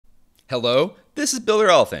Hello, this is Builder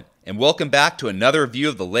Elephant, and welcome back to another review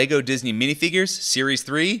of the LEGO Disney Minifigures Series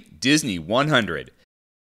 3 Disney 100.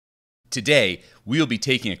 Today, we'll be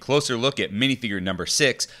taking a closer look at minifigure number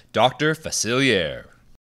 6, Dr. Facilier.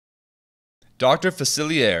 Dr.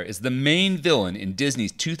 Facilier is the main villain in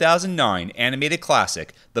Disney's 2009 animated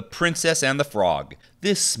classic, The Princess and the Frog.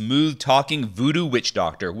 This smooth-talking voodoo witch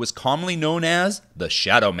doctor was commonly known as the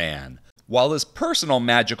Shadow Man. While his personal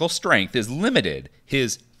magical strength is limited,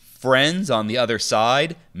 his friends on the other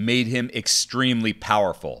side made him extremely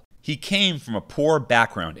powerful. He came from a poor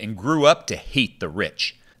background and grew up to hate the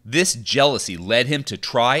rich. This jealousy led him to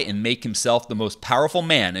try and make himself the most powerful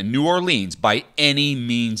man in New Orleans by any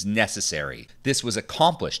means necessary. This was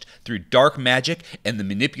accomplished through dark magic and the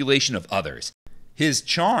manipulation of others. His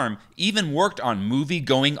charm even worked on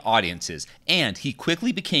movie-going audiences, and he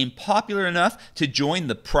quickly became popular enough to join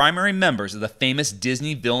the primary members of the famous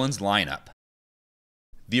Disney villains lineup.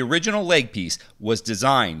 The original leg piece was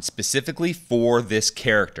designed specifically for this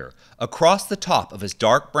character. Across the top of his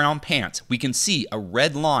dark brown pants, we can see a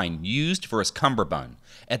red line used for his cummerbund.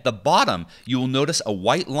 At the bottom, you will notice a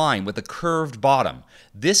white line with a curved bottom.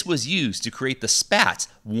 This was used to create the spats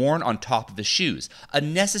worn on top of his shoes, a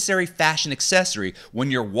necessary fashion accessory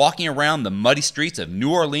when you're walking around the muddy streets of New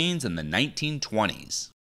Orleans in the 1920s.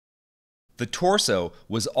 The torso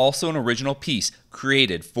was also an original piece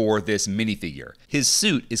created for this minifigure. His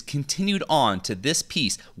suit is continued on to this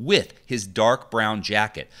piece with his dark brown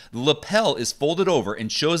jacket. The lapel is folded over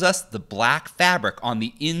and shows us the black fabric on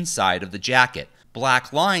the inside of the jacket.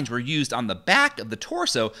 Black lines were used on the back of the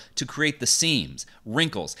torso to create the seams,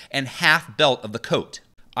 wrinkles, and half belt of the coat.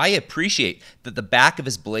 I appreciate that the back of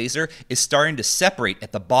his blazer is starting to separate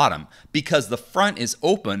at the bottom because the front is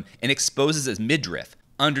open and exposes his midriff.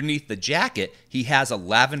 Underneath the jacket, he has a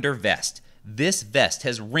lavender vest. This vest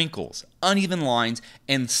has wrinkles, uneven lines,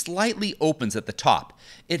 and slightly opens at the top.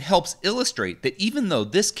 It helps illustrate that even though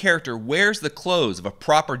this character wears the clothes of a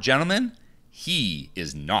proper gentleman, he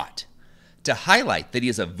is not. To highlight that he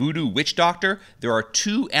is a voodoo witch doctor, there are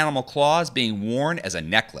 2 animal claws being worn as a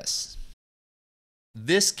necklace.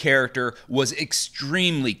 This character was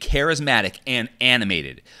extremely charismatic and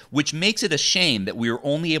animated, which makes it a shame that we were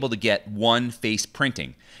only able to get one face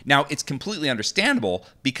printing. Now, it's completely understandable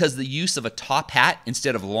because the use of a top hat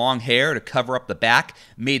instead of long hair to cover up the back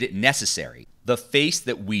made it necessary. The face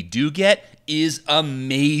that we do get is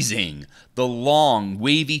amazing. The long,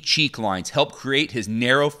 wavy cheek lines help create his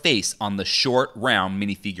narrow face on the short, round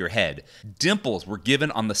minifigure head. Dimples were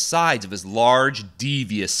given on the sides of his large,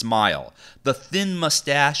 devious smile. The thin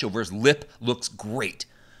mustache over his lip looks great.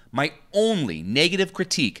 My only negative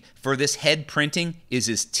critique for this head printing is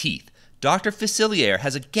his teeth. Dr. Facilier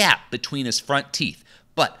has a gap between his front teeth,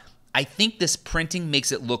 but I think this printing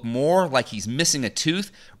makes it look more like he's missing a tooth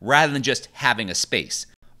rather than just having a space.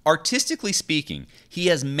 Artistically speaking, he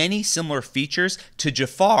has many similar features to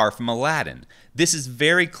Jafar from Aladdin. This is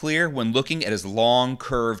very clear when looking at his long,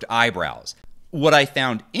 curved eyebrows. What I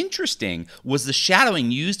found interesting was the shadowing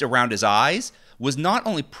used around his eyes was not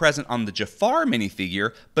only present on the Jafar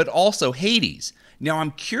minifigure, but also Hades. Now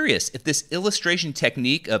I'm curious if this illustration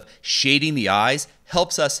technique of shading the eyes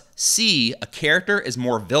helps us see a character as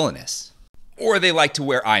more villainous, or they like to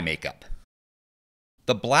wear eye makeup.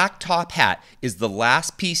 The black top hat is the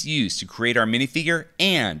last piece used to create our minifigure,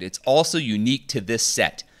 and it's also unique to this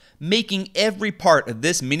set, making every part of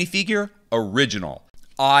this minifigure original.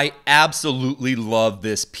 I absolutely love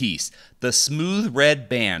this piece. The smooth red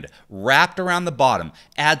band wrapped around the bottom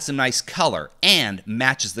adds some nice color and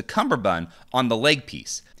matches the cummerbund on the leg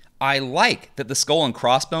piece. I like that the skull and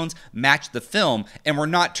crossbones match the film and were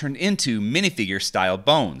not turned into minifigure style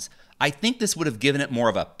bones. I think this would have given it more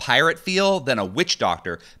of a pirate feel than a witch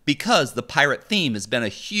doctor because the pirate theme has been a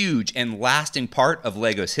huge and lasting part of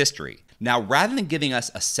LEGO's history. Now, rather than giving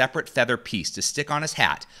us a separate feather piece to stick on his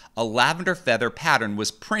hat, a lavender feather pattern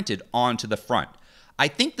was printed onto the front. I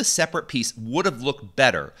think the separate piece would have looked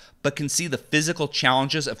better, but can see the physical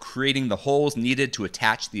challenges of creating the holes needed to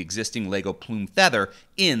attach the existing LEGO plume feather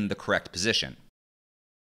in the correct position.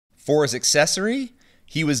 For his accessory,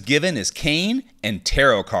 he was given his cane and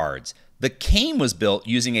tarot cards. The cane was built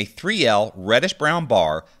using a 3L reddish-brown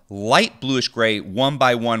bar, light bluish-gray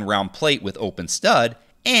 1x1 round plate with open stud,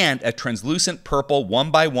 and a translucent purple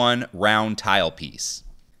 1x1 round tile piece.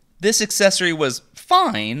 This accessory was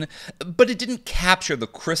fine, but it didn't capture the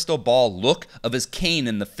crystal ball look of his cane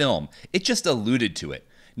in the film. It just alluded to it.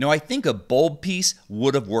 Now, I think a bulb piece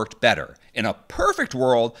would have worked better. In a perfect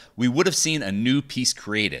world, we would have seen a new piece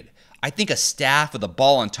created. I think a staff with a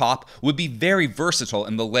ball on top would be very versatile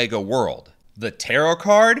in the LEGO world. The tarot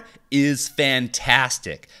card is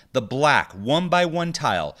fantastic. The black 1x1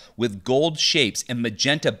 tile with gold shapes and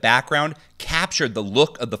magenta background captured the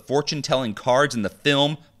look of the fortune-telling cards in the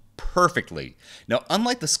film perfectly. Now,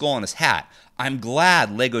 unlike the skull on his hat, I'm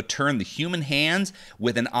glad LEGO turned the human hands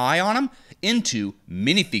with an eye on them into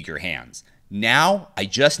minifigure hands. Now, I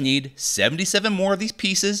just need 77 more of these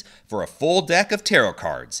pieces for a full deck of tarot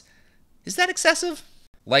cards. Is that excessive?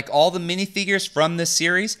 Like all the minifigures from this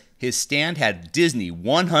series, his stand had Disney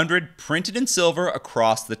 100 printed in silver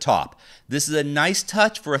across the top. This is a nice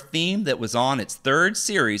touch for a theme that was on its third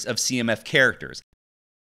series of CMF characters.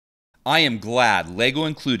 I am glad LEGO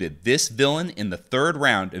included this villain in the third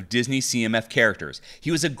round of Disney CMF characters.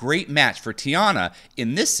 He was a great match for Tiana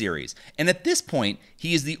in this series, and at this point,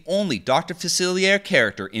 he is the only Dr. Facilier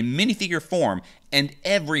character in minifigure form, and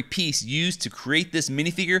every piece used to create this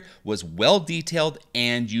minifigure was well detailed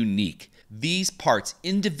and unique. These parts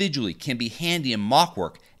individually can be handy in mock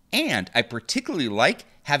work, and I particularly like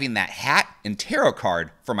having that hat and tarot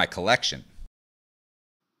card for my collection.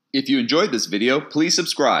 If you enjoyed this video, please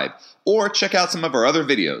subscribe or check out some of our other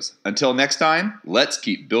videos. Until next time, let's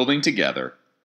keep building together.